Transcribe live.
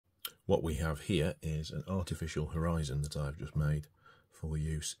what we have here is an artificial horizon that I've just made for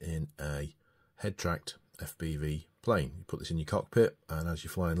use in a head-tracked FPV plane. You put this in your cockpit, and as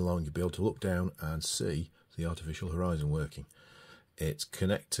you're flying along, you'll be able to look down and see the artificial horizon working. It's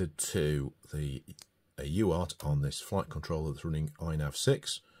connected to a UART on this flight controller that's running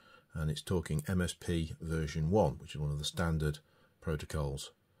iNav6, and it's talking MSP version 1, which is one of the standard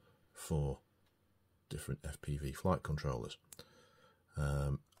protocols for different FPV flight controllers.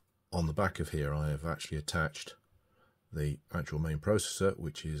 On the back of here I have actually attached the actual main processor,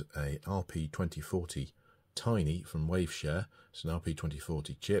 which is a RP2040 Tiny from Waveshare. It's an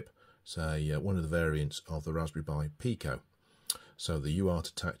RP2040 chip. It's one of the variants of the Raspberry Pi Pico. So the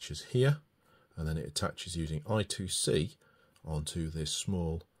UART attaches here, and then it attaches using I2C onto this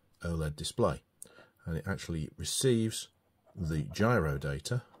small OLED display, and it actually receives the gyro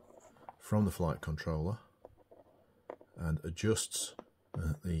data from the flight controller and adjusts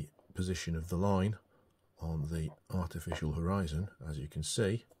the position of the line on the artificial horizon, as you can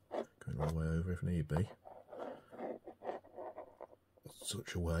see, going all the way over if need be,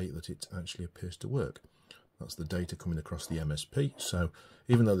 such a way that it actually appears to work. That's the data coming across the MSP. So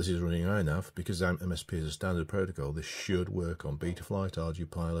even though this is running iNav, because MSP is a standard protocol, this should work on Betaflight,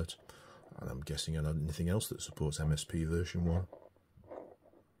 ArduPilot, and I'm guessing on anything else that supports MSP version 1.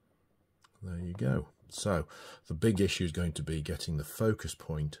 There you go. So the big issue is going to be getting the focus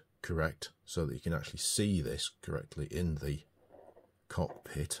point correct so that you can actually see this correctly in the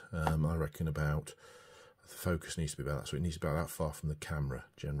cockpit. I reckon about the focus needs to be about that, so it needs to be about that far from the camera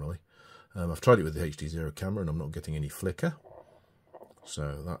generally. I've tried it with the HD0 camera and I'm not getting any flicker,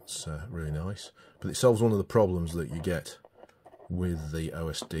 so that's really nice. But it solves one of the problems that you get with the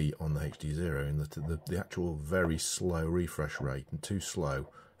OSD on the HD0, in that the actual very slow refresh rate, and too slow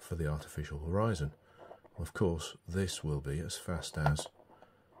for the artificial horizon. Well, of course this will be as fast as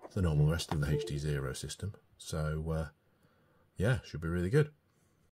the normal rest of the HD0 system, so yeah, should be really good.